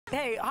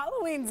Hey,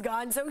 Halloween's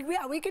gone, so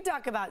yeah, we could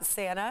talk about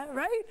Santa,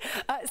 right?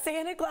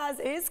 Santa Claus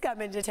is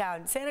coming to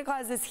town. Santa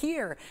Claus is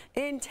here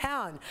in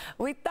town.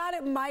 We thought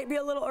it might be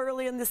a little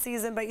early in the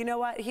season, but you know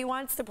what? He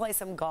wants to play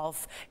some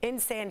golf in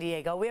San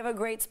Diego. We have a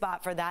great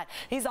spot for that.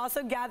 He's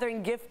also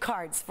gathering gift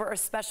cards for a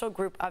special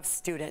group of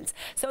students.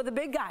 So the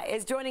big guy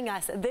is joining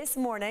us this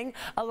morning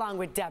along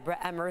with Debra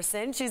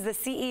Emerson. She's the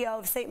CEO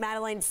of St.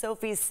 Madeleine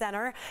Sophie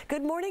Center.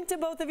 Good morning to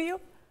both of you.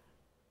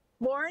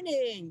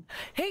 Morning.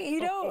 Hey,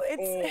 you know,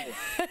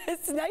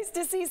 it's nice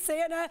to see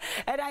Santa,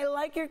 and I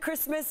like your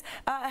Christmas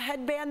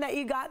headband that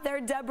you got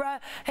there,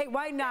 Debra. Hey,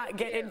 why not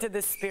get into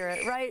the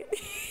spirit, right?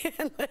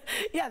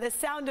 Yeah, the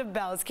sound of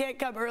bells can't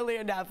come early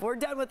enough. We're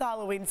done with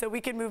Halloween, so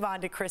we can move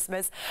on to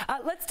Christmas.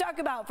 Let's talk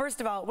about,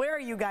 first of all, where are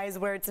you guys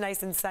where it's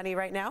nice and sunny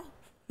right now?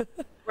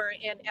 We're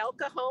in El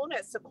Cajon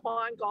at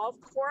Saquon Golf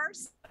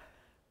Course.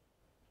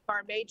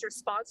 Our major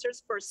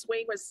sponsors for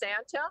Swing with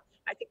Santa.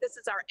 I think this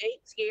is our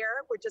 8th year.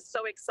 We're just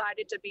so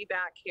excited to be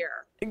back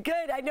here.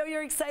 Good. I know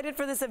you're excited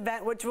for this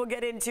event, which we'll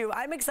get into.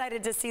 I'm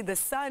excited to see the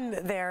sun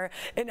there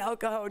in El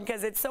Cajon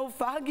because it's so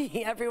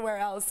foggy everywhere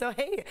else. So,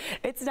 hey,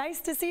 it's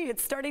nice to see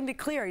it's starting to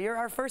clear. You're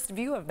our first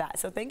view of that.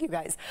 So thank you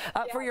guys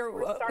for your...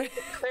 We're starting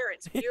to clear.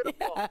 It's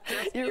beautiful. Yeah,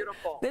 it's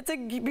beautiful. It's a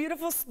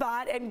beautiful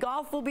spot, and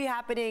golf will be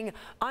happening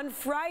on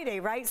Friday,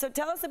 right? So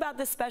tell us about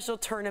this special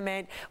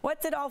tournament.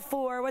 What's it all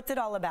for? What's it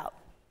all about?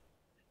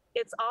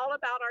 It's all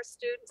about our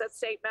students at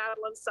St.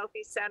 Madeleine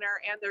Sophie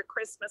Center and their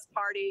Christmas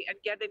party and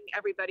getting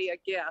everybody a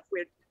gift.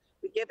 We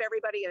give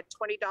everybody a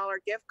 $20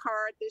 gift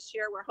card this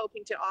year. We're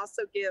hoping to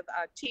also give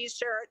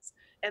T-shirts,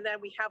 and then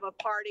we have a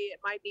party.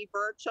 It might be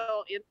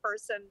virtual, in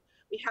person.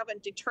 We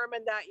haven't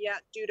determined that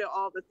yet due to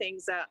all the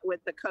things that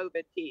with the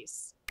COVID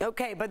piece.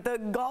 Okay, but the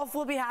golf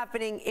will be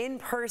happening in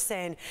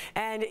person,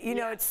 and you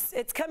know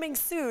it's coming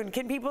soon.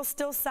 Can people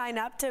still sign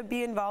up to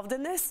be involved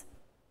in this?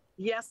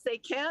 Yes, they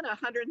can.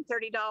 $130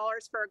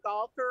 for a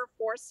golfer,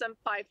 foursome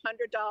 $500.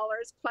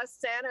 Plus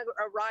Santa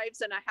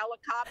arrives in a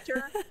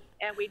helicopter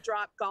and we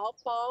drop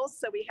golf balls.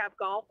 So we have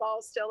golf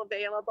balls still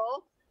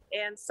available.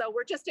 And so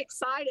we're just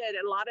excited.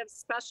 A lot of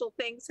special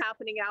things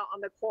happening out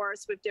on the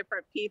course with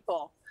different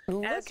people.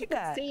 As you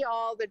can see,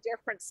 all the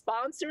different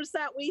sponsors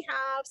that we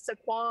have,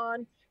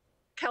 Saquon,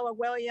 Keller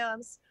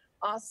Williams,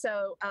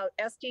 also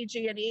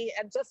SDG&E,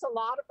 and just a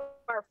lot of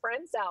our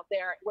friends out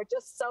there. We're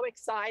just so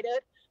excited.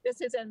 This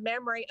is in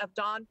memory of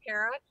Don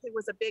Parent, who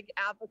was a big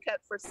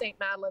advocate for St.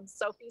 Madeleine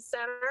Sophie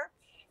Center,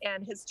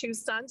 and his 2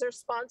 sons are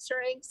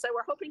sponsoring. So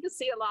we're hoping to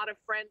see a lot of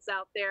friends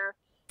out there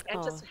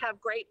and just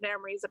have great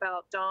memories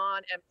about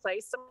Don and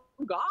play some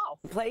golf.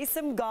 Play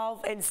some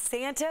golf. And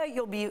Santa,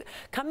 you'll be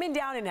coming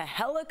down in a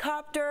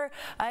helicopter.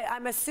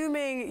 I'm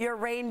assuming your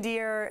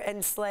reindeer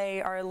and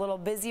sleigh are a little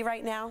busy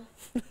right now?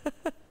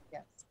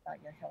 Yes,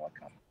 your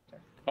helicopter.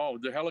 Oh,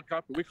 the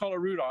helicopter. We call it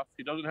Rudolph.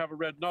 He doesn't have a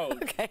red nose,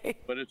 okay,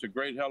 but it's a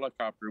great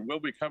helicopter. We'll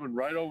be coming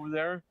right over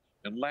there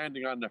and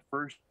landing on the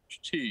first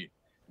tee.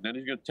 And then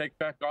he's going to take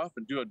back off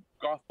and do a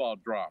golf ball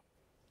drop.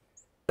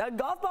 A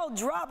golf ball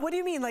drop? What do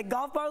you mean? Like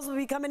golf balls will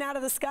be coming out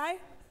of the sky?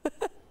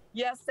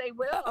 Yes, they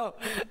will.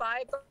 You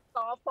buy a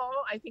golf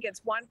ball. I think it's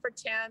 1 for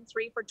 10,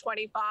 3 for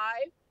 25.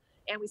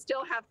 And we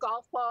still have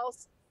golf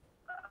balls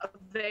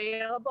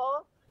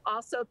available.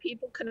 Also,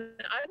 people can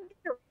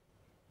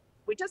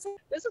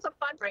this is a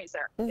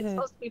fundraiser. It's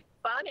supposed to be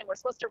fun, and we're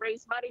supposed to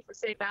raise money for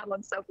St.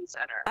 Madeleine Sophie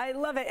Center. I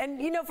love it.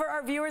 And, you know, for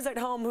our viewers at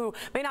home who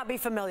may not be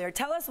familiar,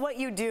 tell us what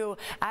you do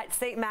at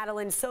St.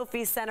 Madeleine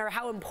Sophie Center,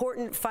 how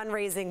important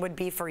fundraising would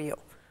be for you.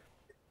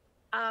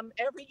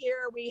 Every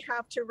year we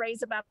have to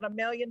raise about $1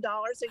 million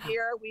a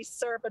year. We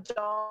serve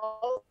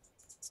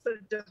adults for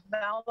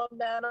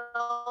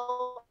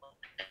developmental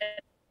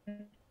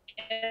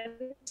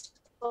and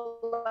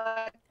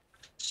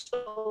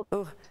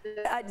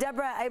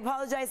Debra, I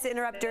apologize to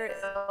interrupt her.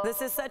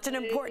 This is such an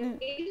important...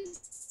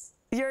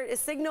 Your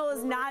signal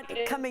is not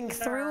coming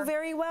through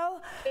very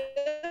well.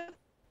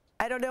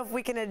 I don't know if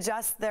we can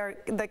adjust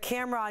the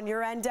camera on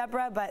your end,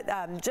 Debra, but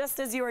just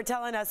as you were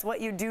telling us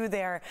what you do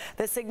there,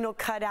 the signal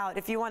cut out.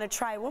 If you want to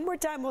try one more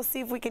time, we'll see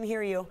if we can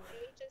hear you.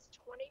 Ages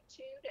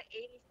 22 to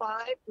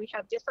 85, we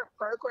have different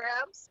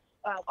programs,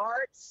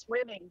 art,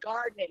 swimming,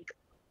 gardening,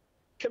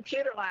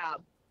 computer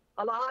lab,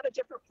 a lot of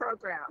different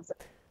programs.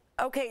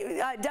 Okay,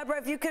 Debra,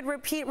 if you could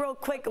repeat real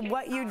quick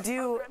what you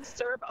do. Programs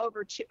serve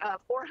over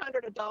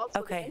 400 adults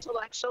with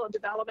intellectual and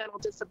developmental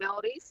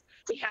disabilities.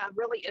 We have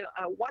really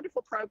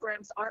wonderful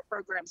programs, art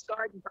programs,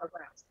 garden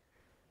programs.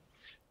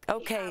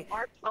 Okay. We have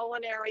art,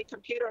 culinary,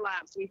 computer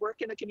labs. We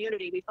work in the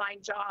community. We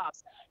find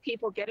jobs.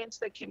 People get into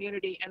the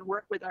community and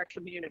work with our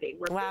community.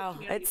 Wow,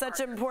 it's such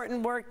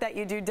important work that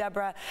you do,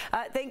 Debra.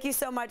 Thank you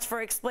so much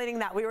for explaining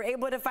that. We were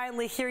able to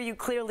finally hear you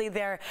clearly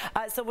there,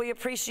 so we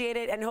appreciate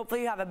it, and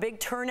hopefully you have a big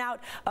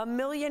turnout. $1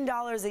 million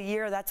a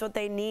year, that's what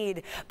they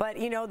need. But,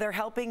 you know, they're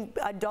helping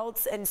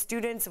adults and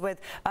students with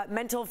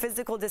mental,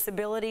 physical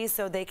disabilities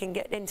so they can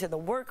get into the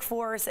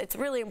workforce. It's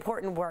really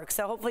important work,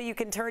 so hopefully you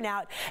can turn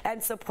out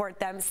and support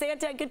them.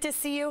 Santa, good to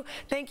see you.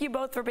 Thank you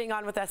both for being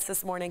on with us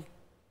this morning.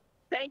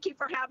 Thank you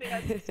for having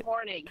us this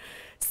morning.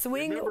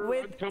 Swing Remember, I'm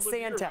with coming to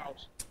your Santa.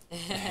 house.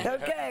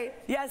 Okay.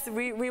 Yes,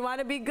 we want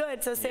to be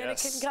good so Santa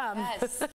Yes. can come. Yes.